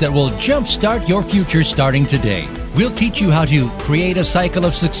videos that will jumpstart your future starting today. We'll teach you how to create a cycle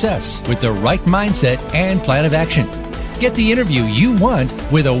of success with the right mindset and plan of action. Get the interview you want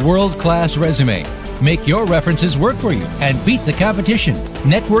with a world-class resume. Make your references work for you and beat the competition.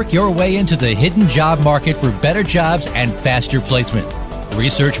 Network your way into the hidden job market for better jobs and faster placement.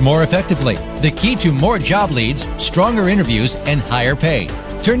 Research more effectively. The key to more job leads, stronger interviews, and higher pay.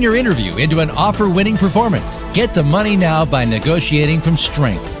 Turn your interview into an offer-winning performance. Get the money now by negotiating from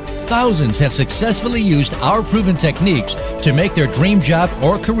strength. Thousands have successfully used our proven techniques to make their dream job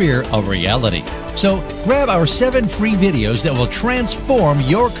or career a reality. So grab our 7 free videos that will transform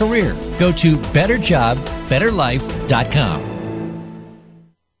your career. Go to betterjobbetterlife.com.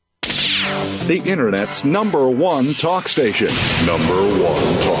 The Internet's #1 talk station.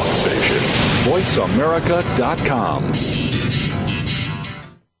 #1 talk station. VoiceAmerica.com.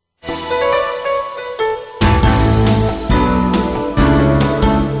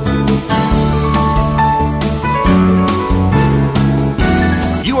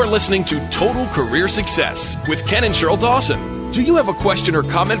 You are listening to Total Career Success with Ken and Cheryl Dawson. Do you have a question or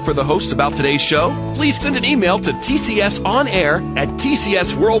comment for the hosts about today's show? Please send an email to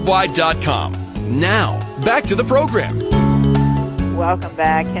tcsonair@tcsworldwide.com. Now, back to the program. Welcome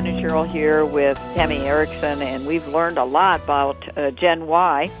back. Ken and Cheryl here with Tammy Erickson, and we've learned a lot about Gen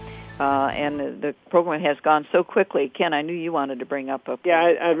Y, and the program has gone so quickly. Ken, I knew you wanted to bring up a...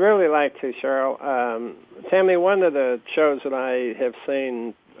 Yeah, I'd really like to, Cheryl. Tammy, one of the shows that I have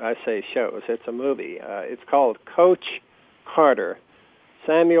seen, I say shows, it's a movie. It's called Coach Carter.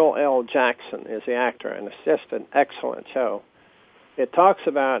 Samuel L. Jackson is the actor, and it's just an excellent show. It talks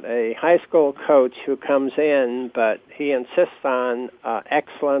about a high school coach who comes in, but he insists on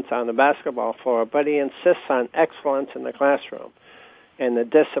excellence on the basketball floor, but he insists on excellence in the classroom and the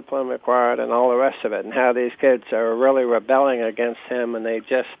discipline required and all the rest of it, and how these kids are really rebelling against him, and they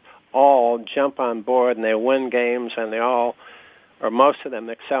just all jump on board, and they win games, and they all, or most of them,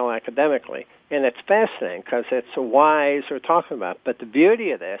 excel academically. And it's fascinating because it's whys we're talking about. But the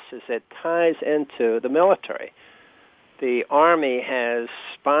beauty of this is it ties into the military. The Army has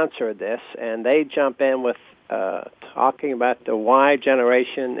sponsored this, and they jump in with talking about the Y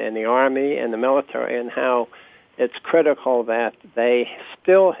generation in the Army and the military and how it's critical that they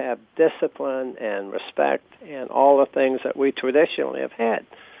still have discipline and respect and all the things that we traditionally have had.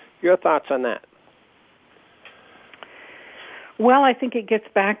 Your thoughts on that? Well, I think it gets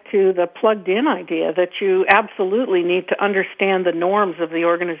back to the plugged-in idea that you absolutely need to understand the norms of the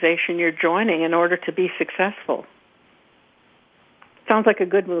organization you're joining in order to be successful. Sounds like a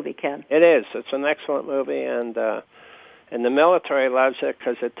good movie, Ken. It is. It's an excellent movie, and the military loves it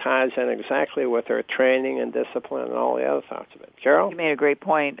because it ties in exactly with their training and discipline and all the other thoughts of it. Cheryl? You made a great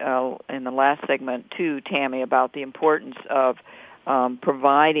point in the last segment, too, Tammy, about the importance of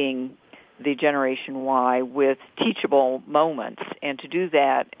providing the Generation Y with teachable moments, and to do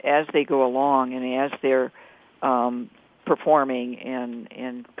that as they go along and as they're performing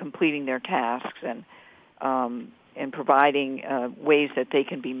and completing their tasks and providing ways that they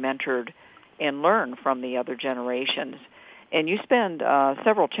can be mentored and learn from the other generations. And you spend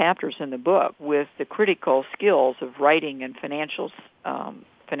several chapters in the book with the critical skills of writing and financial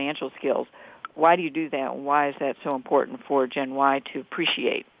skills. Why do you do that, and why is that so important for Gen Y to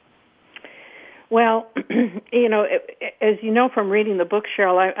appreciate? Well, as you know from reading the book,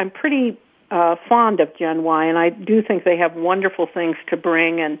 Cheryl, I'm pretty fond of Gen Y, and I do think they have wonderful things to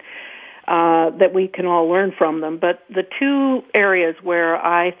bring and that we can all learn from them. But the 2 areas where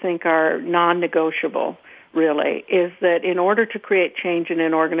I think are non-negotiable, really, is that in order to create change in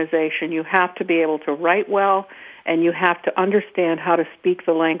an organization, you have to be able to write well, and you have to understand how to speak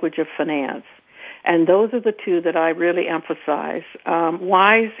the language of finance. And those are the two that I really emphasize.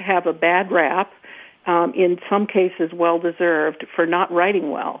 Ys have a bad rap, in some cases well-deserved, for not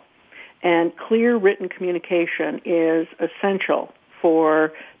writing well. And clear written communication is essential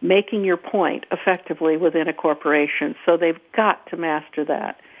for making your point effectively within a corporation. So they've got to master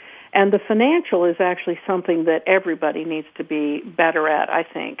that. And the financial is actually something that everybody needs to be better at, I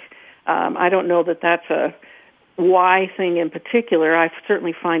think. I don't know that that's a Y thing in particular. I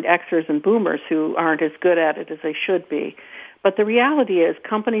certainly find Xers and Boomers who aren't as good at it as they should be. But the reality is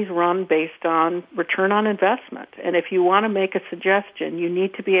companies run based on return on investment. And if you want to make a suggestion, you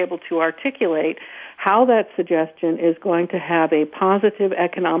need to be able to articulate how that suggestion is going to have a positive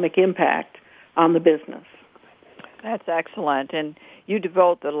economic impact on the business. That's excellent. And you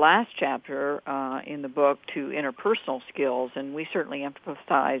devote the last chapter in the book to interpersonal skills, and we certainly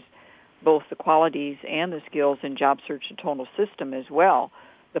emphasize both the qualities and the skills in job search and total system as well.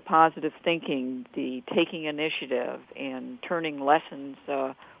 The positive thinking, the taking initiative, and turning lessons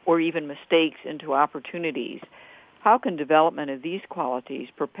or even mistakes into opportunities. How can development of these qualities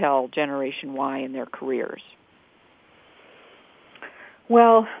propel Generation Y in their careers?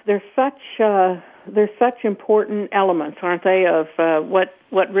 Well, there's such important elements, aren't they, of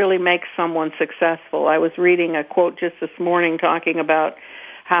what really makes someone successful. I was reading a quote just this morning talking about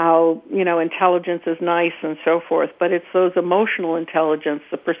how, intelligence is nice and so forth, but it's those emotional intelligence,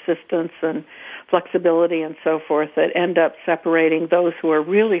 the persistence and flexibility and so forth that end up separating those who are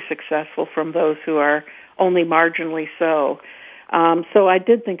really successful from those who are only marginally so. So I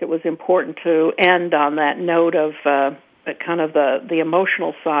did think it was important to end on that note of kind of the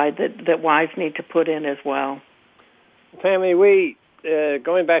emotional side that Ys need to put in as well. Tammy, we,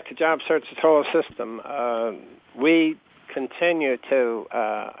 going back to job search and total system, we continue to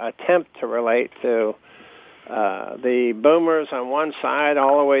attempt to relate to the boomers on one side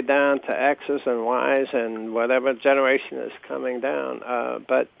all the way down to X's and Y's and whatever generation is coming down.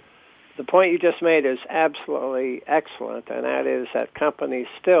 But the point you just made is absolutely excellent, and that is that companies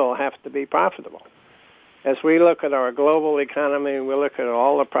still have to be profitable. As we look at our global economy, we look at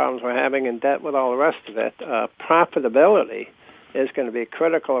all the problems we're having in debt with all the rest of it, profitability is going to be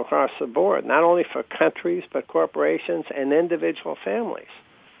critical across the board, not only for countries, but corporations and individual families.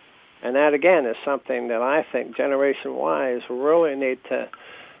 And that, again, is something that I think Generation Ys really need to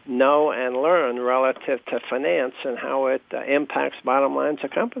know and learn relative to finance and how it impacts bottom lines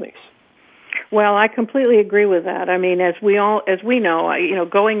of companies. Well, I completely agree with that. I mean, as we know,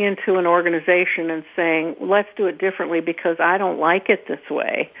 going into an organization and saying, let's do it differently because I don't like it this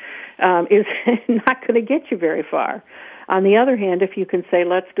way, is not going to get you very far. On the other hand, if you can say,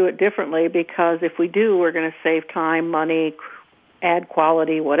 let's do it differently because if we do, we're going to save time, money, add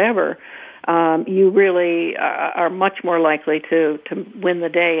quality, whatever, you really are much more likely to win the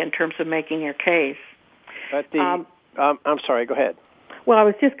day in terms of making your case. But I'm sorry, go ahead. Well, I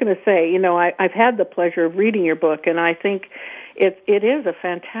was just going to say, I've had the pleasure of reading your book, and I think it is a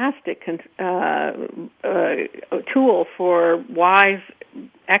fantastic tool for Ys,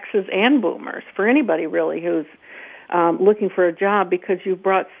 X's, and Boomers, for anybody really who's looking for a job, because you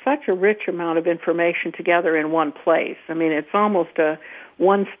brought such a rich amount of information together in one place. I mean, it's almost a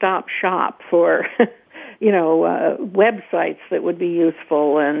one-stop shop for websites that would be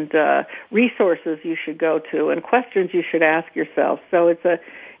useful and resources you should go to and questions you should ask yourself. So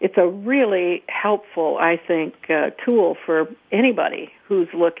it's a really helpful, I think, tool for anybody who's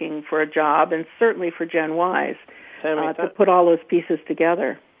looking for a job, and certainly for Gen Ys to put all those pieces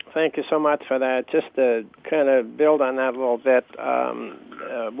together. Thank you so much for that. Just to kind of build on that a little bit,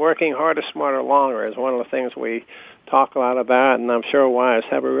 working harder, smarter, longer is one of the things we talk a lot about, and I'm sure Ys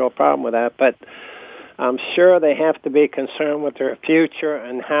have a real problem with that. But I'm sure they have to be concerned with their future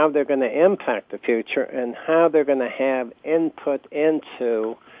and how they're going to impact the future and how they're going to have input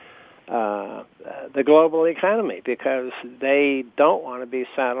into the global economy, because they don't want to be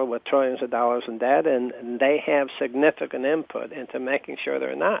saddled with trillions of dollars in debt, and they have significant input into making sure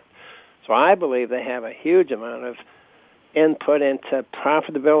they're not. So I believe they have a huge amount of input into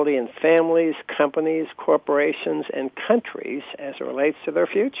profitability in families, companies, corporations, and countries as it relates to their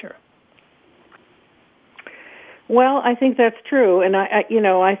future. Well, I think that's true, and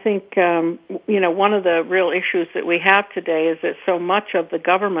I think one of the real issues that we have today is that so much of the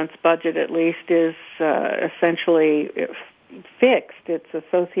government's budget, at least, is essentially fixed. It's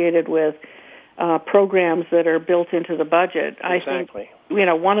associated with programs that are built into the budget. Exactly. I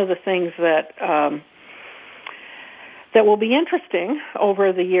think one of the things that will be interesting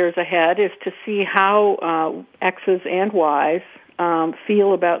over the years ahead is to see how X's and Ys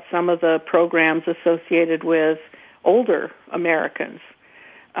feel about some of the programs associated with older Americans.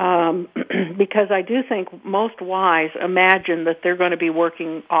 because I do think most Ys imagine that they're going to be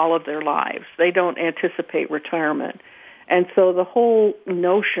working all of their lives. They don't anticipate retirement. And so the whole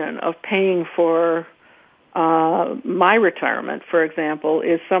notion of paying for my retirement, for example,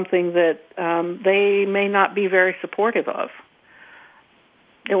 is something that they may not be very supportive of.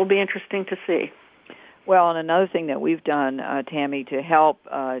 It will be interesting to see. Well, and another thing that we've done, Tammy, to help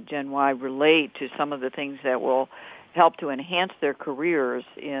Gen Y relate to some of the things that will help to enhance their careers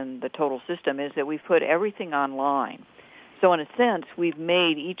in the total system is that we've put everything online. So in a sense, we've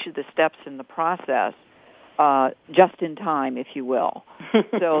made each of the steps in the process just in time, if you will,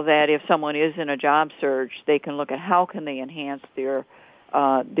 so that if someone is in a job search, they can look at how can they enhance their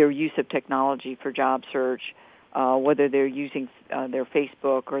use of technology for job search, whether they're using their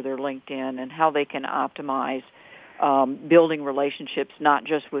Facebook or their LinkedIn, and how they can optimize building relationships not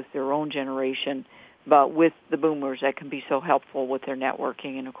just with their own generation, but with the boomers that can be so helpful with their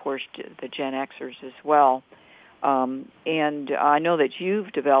networking, and, of course, the Gen Xers as well. And I know that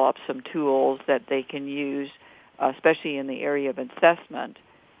you've developed some tools that they can use, especially in the area of assessment.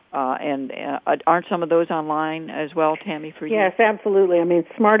 And aren't some of those online as well, Tammy, for you? Yes, absolutely. I mean,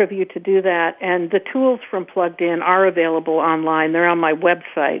 smart of you to do that. And the tools from Plugged In are available online. They're on my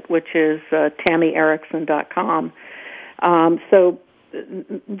website, which is TammyErickson.com. So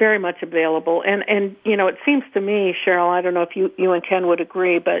very much available. And you know, it seems to me, Cheryl, I don't know if you and Ken would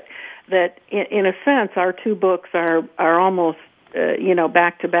agree, but that in a sense our two books are almost,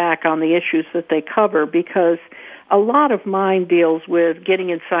 back to back on the issues that they cover, because a lot of mine deals with getting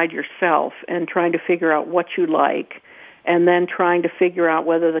inside yourself and trying to figure out what you like, and then trying to figure out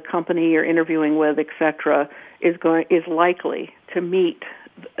whether the company you're interviewing with, et cetera, is likely to meet,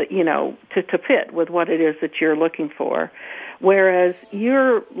 to fit with what it is that you're looking for. Whereas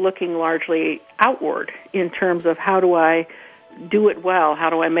you're looking largely outward in terms of how do I do it well? How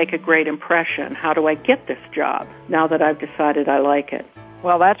do I make a great impression? How do I get this job now that I've decided I like it?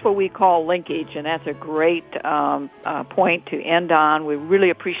 Well, that's what we call linkage, and that's a great point to end on. We really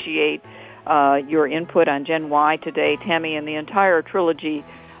appreciate your input on Gen Y today, Tammy, and the entire trilogy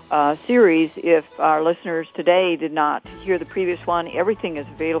series. If our listeners today did not hear the previous one, everything is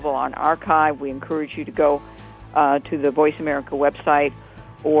available on archive. We encourage you to go to the Voice America website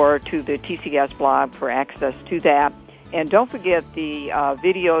or to the TCS blog for access to that. And don't forget the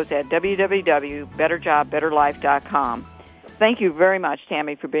videos at www.betterjobbetterlife.com. Thank you very much,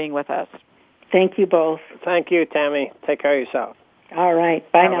 Tammy, for being with us. Thank you both. Thank you, Tammy. Take care of yourself. All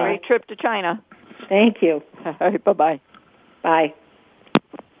right. Bye now. Have a great trip to China. Thank you. All right, bye-bye. Bye.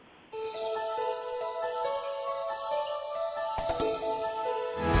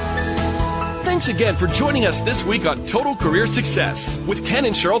 Thanks again for joining us this week on Total Career Success with Ken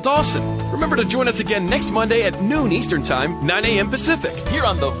and Cheryl Dawson. Remember to join us again next Monday at noon Eastern Time, 9 a.m. Pacific, here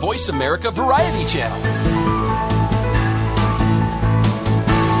on the Voice America Variety Channel.